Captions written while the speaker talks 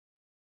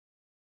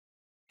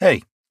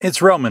Hey,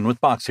 it's Roman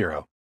with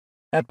BoxHero.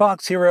 At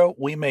BoxHero,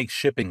 we make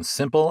shipping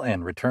simple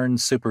and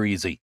returns super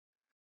easy.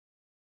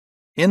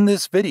 In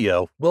this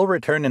video, we'll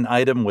return an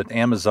item with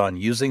Amazon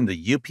using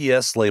the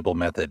UPS label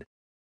method.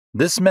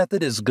 This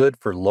method is good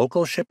for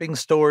local shipping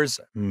stores,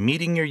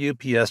 meeting your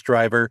UPS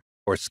driver,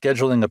 or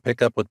scheduling a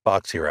pickup with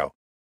BoxHero.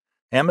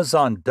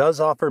 Amazon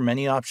does offer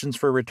many options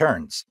for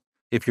returns.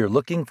 If you're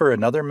looking for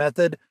another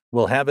method,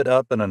 we'll have it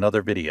up in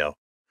another video.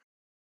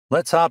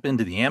 Let's hop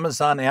into the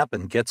Amazon app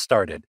and get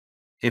started.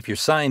 If you're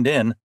signed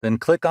in, then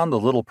click on the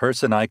little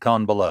person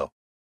icon below.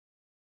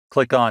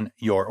 Click on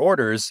Your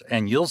Orders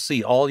and you'll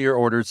see all your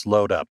orders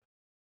load up.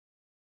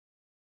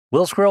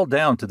 We'll scroll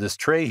down to this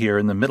tray here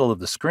in the middle of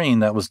the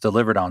screen that was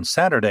delivered on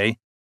Saturday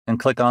and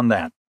click on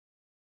that.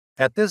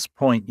 At this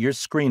point, your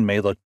screen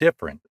may look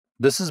different.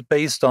 This is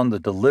based on the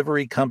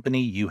delivery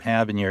company you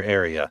have in your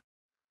area.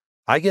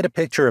 I get a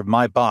picture of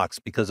my box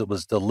because it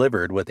was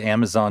delivered with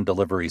Amazon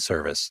Delivery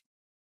Service.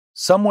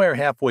 Somewhere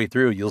halfway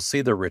through, you'll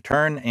see the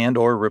Return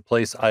and/or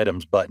Replace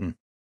Items button.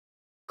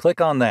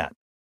 Click on that.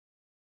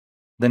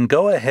 Then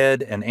go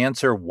ahead and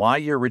answer why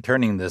you're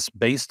returning this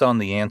based on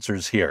the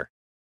answers here.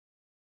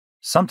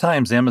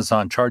 Sometimes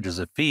Amazon charges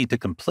a fee to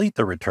complete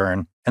the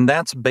return, and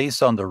that's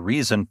based on the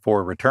reason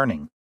for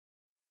returning.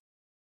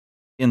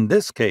 In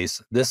this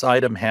case, this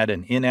item had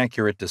an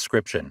inaccurate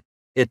description.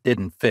 It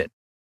didn't fit.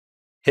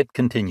 Hit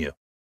Continue.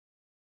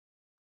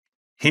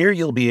 Here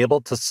you'll be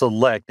able to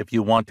select if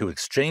you want to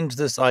exchange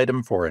this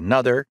item for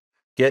another,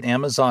 get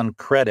Amazon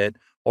credit,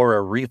 or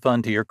a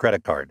refund to your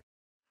credit card.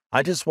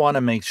 I just want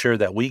to make sure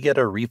that we get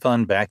a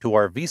refund back to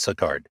our Visa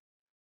card.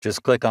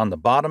 Just click on the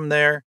bottom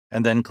there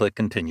and then click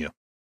Continue.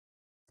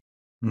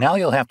 Now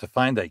you'll have to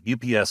find that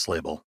UPS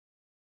label.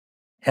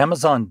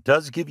 Amazon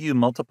does give you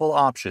multiple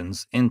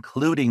options,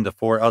 including the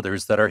 4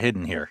 others that are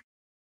hidden here.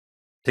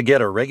 To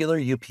get a regular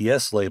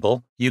UPS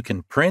label, you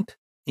can print,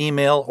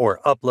 email,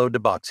 or upload to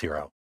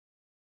BoxHero.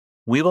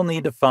 We will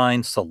need to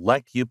find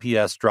Select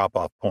UPS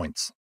Drop-Off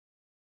Points.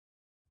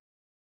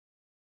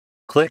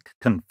 Click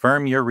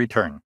Confirm Your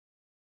Return.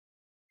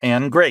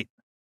 And great!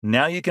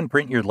 Now you can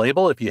print your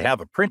label if you have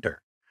a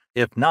printer.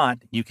 If not,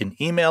 you can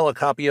email a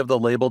copy of the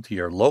label to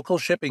your local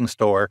shipping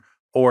store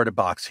or to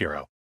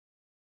BoxHero.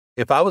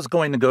 If I was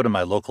going to go to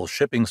my local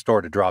shipping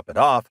store to drop it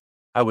off,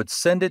 I would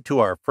send it to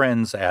our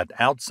friends at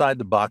Outside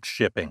the Box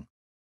Shipping.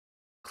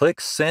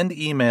 Click Send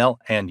Email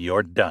and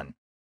you're done.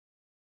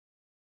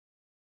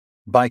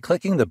 By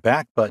clicking the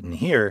back button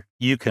here,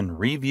 you can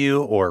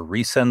review or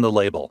resend the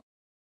label.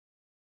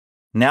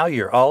 Now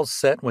you're all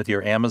set with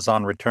your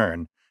Amazon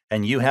return,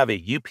 and you have a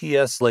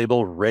UPS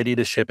label ready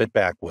to ship it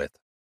back with.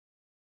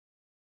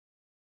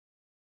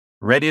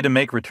 Ready to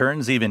make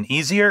returns even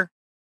easier?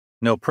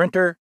 No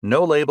printer,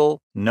 no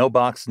label, no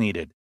box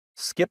needed.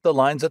 Skip the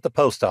lines at the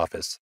post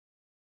office.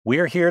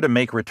 We're here to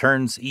make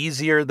returns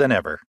easier than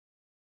ever.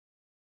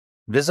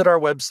 Visit our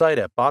website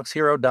at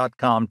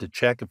boxhero.com to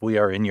check if we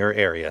are in your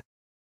area.